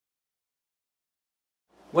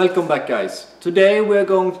Welcome back, guys. Today we are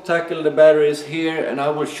going to tackle the batteries here, and I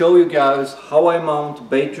will show you guys how I mount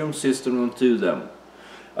Batrium system onto them.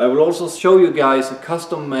 I will also show you guys a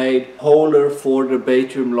custom made holder for the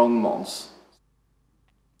Batrium Longmons.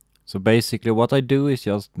 So basically what I do is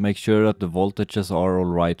just make sure that the voltages are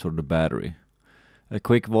alright for the battery. A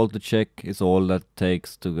quick voltage check is all that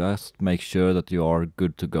takes to just make sure that you are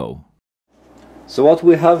good to go. So what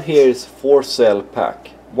we have here is 4-cell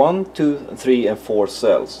pack. 1, 2, 3 and 4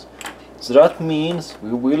 cells. So that means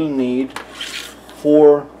we will need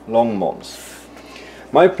 4 Longmons.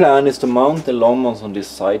 My plan is to mount the Longmons on this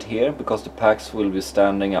side here because the packs will be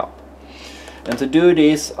standing up. And to do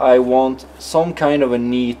this I want some kind of a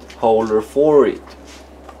neat holder for it.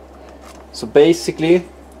 So basically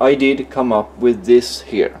I did come up with this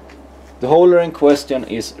here. The holder in question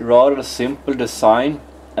is rather simple design,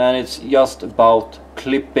 and it's just about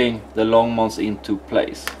clipping the Longmons into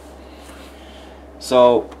place.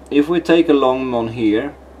 So if we take a Longmon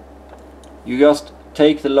here, you just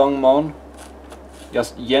take the Longmon,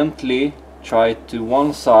 just gently try to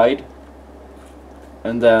one side,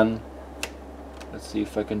 and then let's see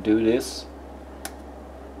if I can do this,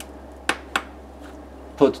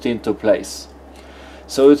 put it into place.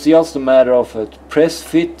 So it's just a matter of a press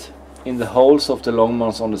fit in the holes of the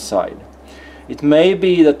Longmons on the side. It may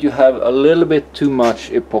be that you have a little bit too much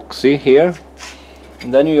epoxy here,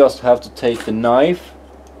 and then you just have to take the knife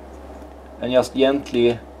and just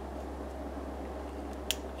gently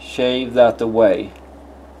shave that away.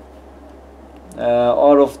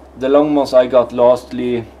 Out of the Longmons I got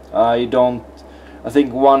lastly, I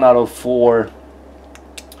think 1 out of 4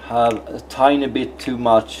 have a tiny bit too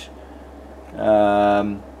much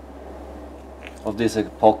of this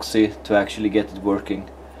epoxy to actually get it working.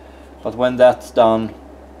 But when that's done,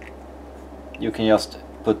 you can just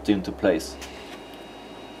put it into place.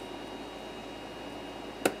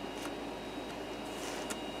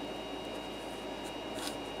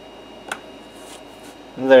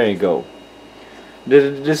 And there you go.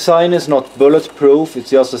 The design is not bulletproof, it's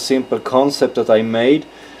just a simple concept that I made.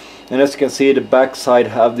 And as you can see, the back side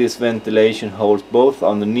have these ventilation holes both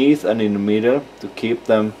underneath and in the middle to keep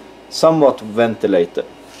them somewhat ventilated.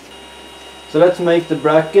 So let's make the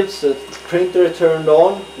brackets. The printer is turned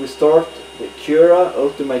on. We start the Cura,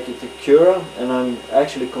 Automated Cura, and I'm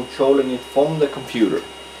actually controlling it from the computer.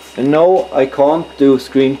 And no, I can't do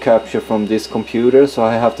screen capture from this computer, so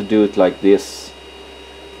I have to do it like this.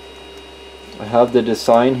 I have the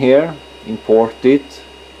design here, import it.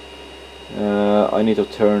 I need to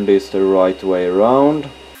turn this the right way around.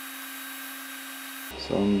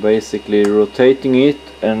 So I'm basically rotating it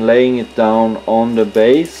and laying it down on the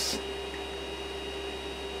base.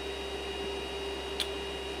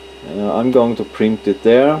 I'm going to print it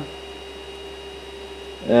there.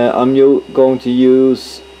 I'm going to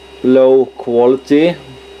use low quality,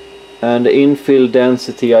 and the infill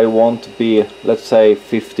density I want to be, let's say,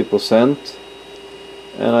 50%,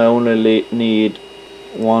 and I only need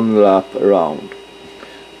 1 lap around.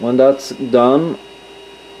 When that's done,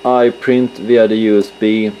 I print via the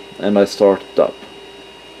USB and I start it up.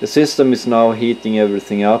 The system is now heating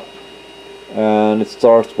everything up, and it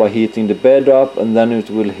starts by heating the bed up, and then it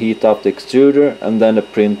will heat up the extruder, and then the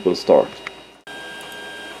print will start.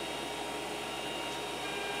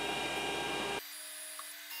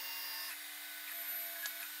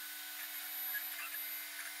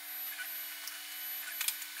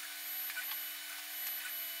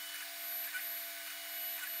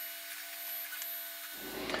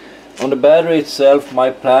 On the battery itself, my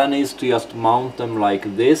plan is to just mount them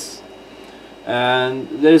like this. And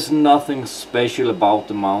there's nothing special about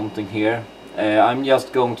the mounting here. I'm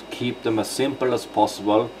just going to keep them as simple as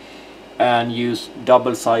possible and use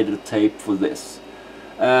double-sided tape for this.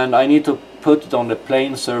 And I need to put it on the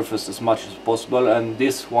plane surface as much as possible, and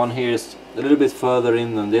this one here is a little bit further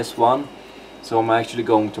in than this one, so I'm actually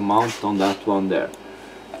going to mount on that one there.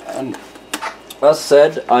 And as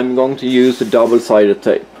said, I'm going to use the double-sided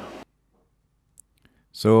tape.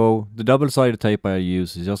 So the double-sided tape I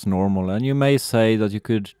use is just normal, and you may say that you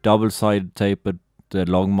could double-sided tape the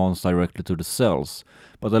Longmons directly to the cells,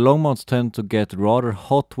 but the Longmons tend to get rather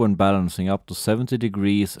hot when balancing up to 70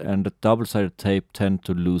 degrees, and the double-sided tape tend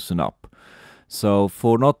to loosen up. So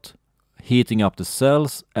for not heating up the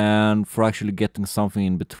cells and for actually getting something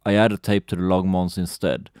in between, I add a tape to the Longmons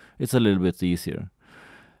instead. It's a little bit easier.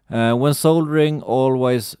 When soldering,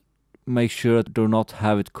 always make sure to not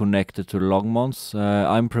have it connected to the Longmons.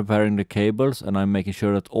 I'm preparing the cables, and I'm making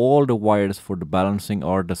sure that all the wires for the balancing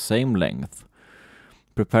are the same length.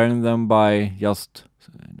 Preparing them by just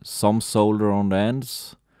some solder on the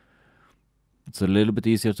ends, It's a little bit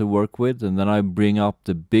easier to work with, and then I bring up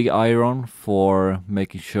the big iron for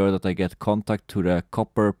making sure that I get contact to the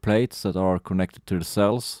copper plates that are connected to the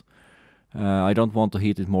cells. I don't want to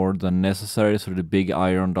heat it more than necessary, so the big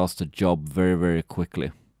iron does the job very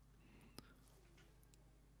quickly.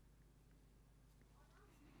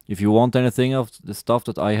 If you want anything of the stuff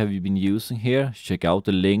that I have been using here, check out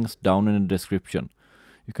the links down in the description.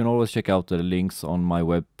 You can always check out the links on my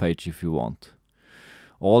webpage if you want.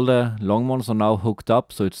 All the Longmons are now hooked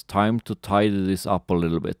up, so it's time to tidy this up a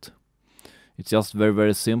little bit. It's just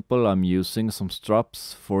very simple. I'm using some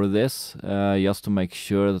straps for this, just to make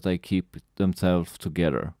sure that they keep themselves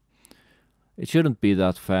together. It shouldn't be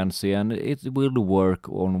that fancy, and it will work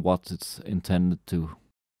on what it's intended to.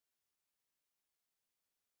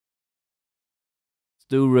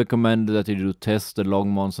 Do recommend that you do test the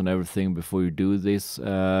Longmons and everything before you do this.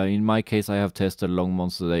 In my case, I have tested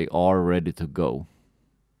Longmons, so they are ready to go.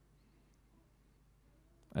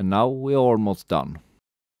 And now we are almost done.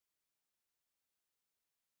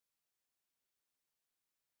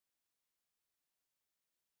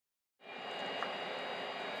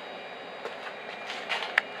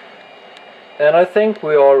 And I think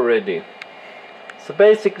we are ready. So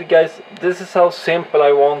basically guys, this is how simple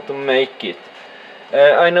I want to make it.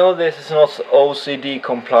 I know this is not OCD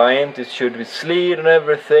compliant, it should be sleeved and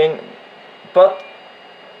everything, but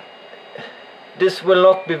this will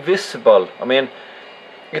not be visible. I mean,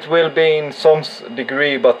 it will be in some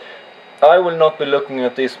degree, but I will not be looking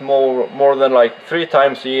at this more than like 3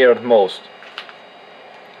 times a year at most.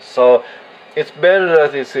 So it's better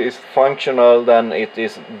that it is functional than it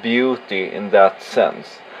is beauty in that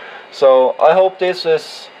sense. So I hope this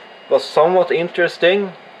was somewhat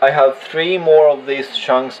interesting. I have 3 more of these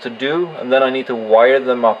chunks to do, and then I need to wire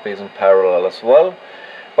them up in parallel as well.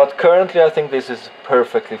 But currently I think this is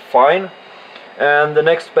perfectly fine. And the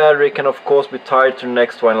next battery can of course be tied to the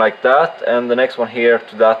next one like that, and the next one here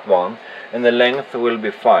to that one, and the length will be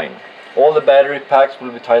fine. All the battery packs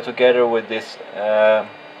will be tied together with this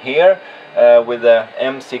here, with the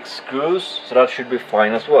M6 screws, so that should be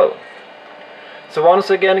fine as well. So once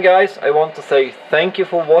again guys, I want to say thank you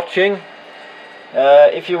for watching.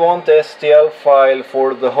 If you want the STL file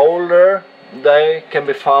for the holder, they can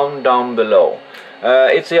be found down below.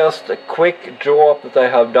 It's just a quick draw up that I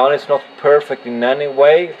have done. It's not perfect in any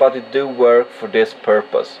way, but it do work for this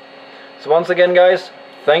purpose. So once again guys,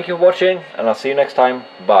 thank you for watching, and I'll see you next time.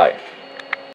 Bye.